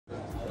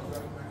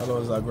Hello,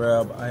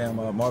 Zagreb. I am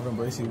Marvin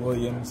Bracy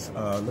Williams.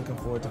 Looking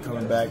forward to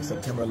coming back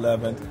September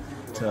 11th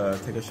to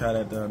take a shot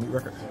at the meet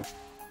record.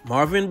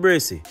 Marvin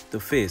Bracy to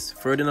face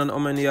Ferdinand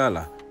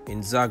Omanyala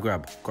in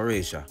Zagreb,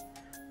 Croatia.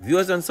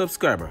 Viewers and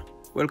subscribers,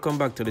 welcome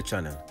back to the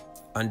channel.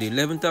 On the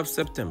 11th of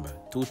September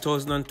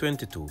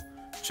 2022,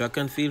 track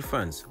and field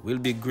fans will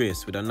be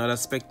graced with another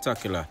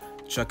spectacular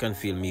track and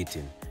field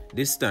meeting.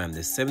 This time, the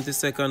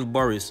 72nd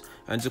Boris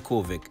and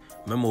Djokovic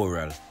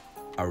Memorial,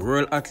 a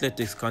World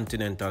Athletics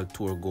Continental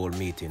Tour gold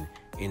meeting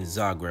in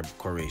Zagreb,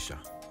 Croatia.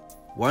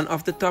 One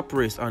of the top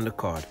races on the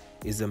card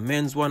is the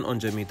men's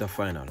 100-meter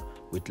final,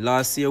 with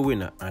last year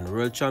winner and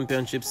World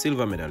Championship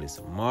silver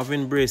medalist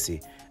Marvin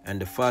Bracy and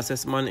the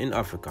fastest man in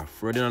Africa,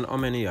 Ferdinand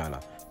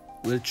Omanyala,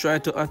 will try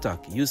to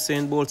attack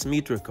Usain Bolt's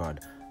meet record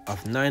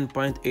of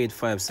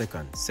 9.85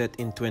 seconds set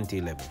in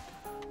 2011.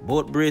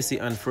 Both Bracy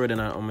and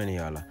Ferdinand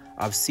Omanyala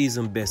have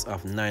season best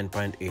of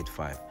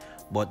 9.85,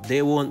 but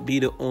they won't be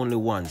the only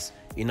ones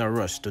in a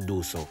rush to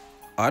do so.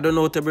 Other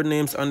notable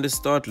names on the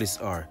start list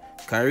are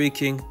Kyrie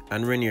King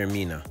and Renier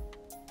Mina.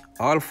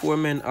 All four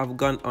men have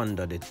gone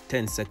under the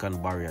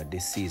 10-second barrier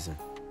this season,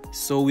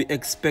 so we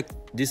expect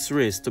this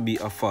race to be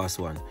a fast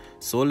one.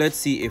 So let's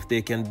see if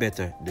they can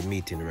better the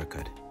meeting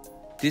record.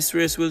 This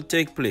race will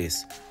take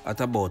place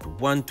at about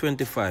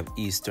 1:25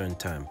 Eastern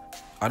Time.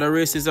 Other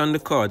races on the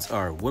cards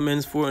are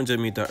women's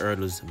 400-meter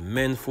hurdles,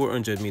 men's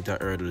 400-meter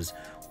hurdles,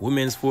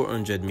 women's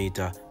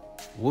 400-meter,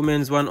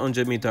 women's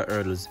 100-meter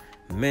hurdles,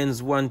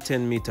 men's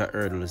 110-meter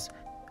hurdles,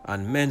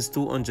 and men's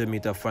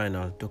 200-meter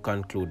final to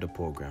conclude the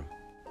program.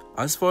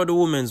 As for the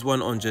women's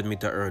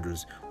 100-meter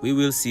hurdles, we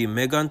will see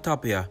Megan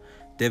Tapia,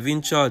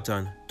 Devin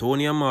Charlton,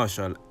 Tonya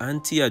Marshall,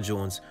 and Tia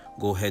Jones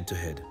go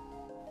head-to-head.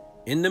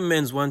 In the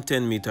men's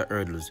 110-meter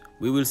hurdles,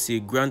 we will see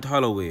Grant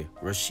Holloway,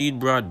 Rashid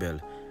Broadbell,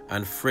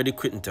 and Freddie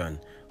Crittenton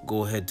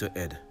go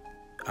head-to-head.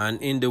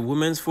 And in the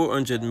women's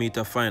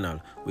 400-meter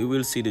final, we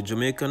will see the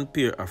Jamaican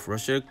pair of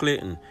Rochelle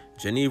Clayton,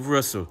 Genevieve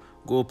Russell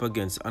go up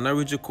against Anna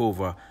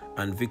Rijikova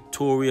and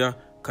Victoria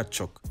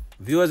Kachuk.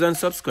 Viewers and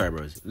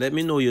subscribers, let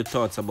me know your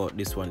thoughts about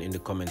this one in the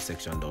comment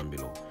section down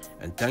below.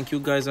 And thank you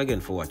guys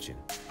again for watching.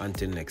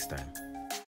 Until next time.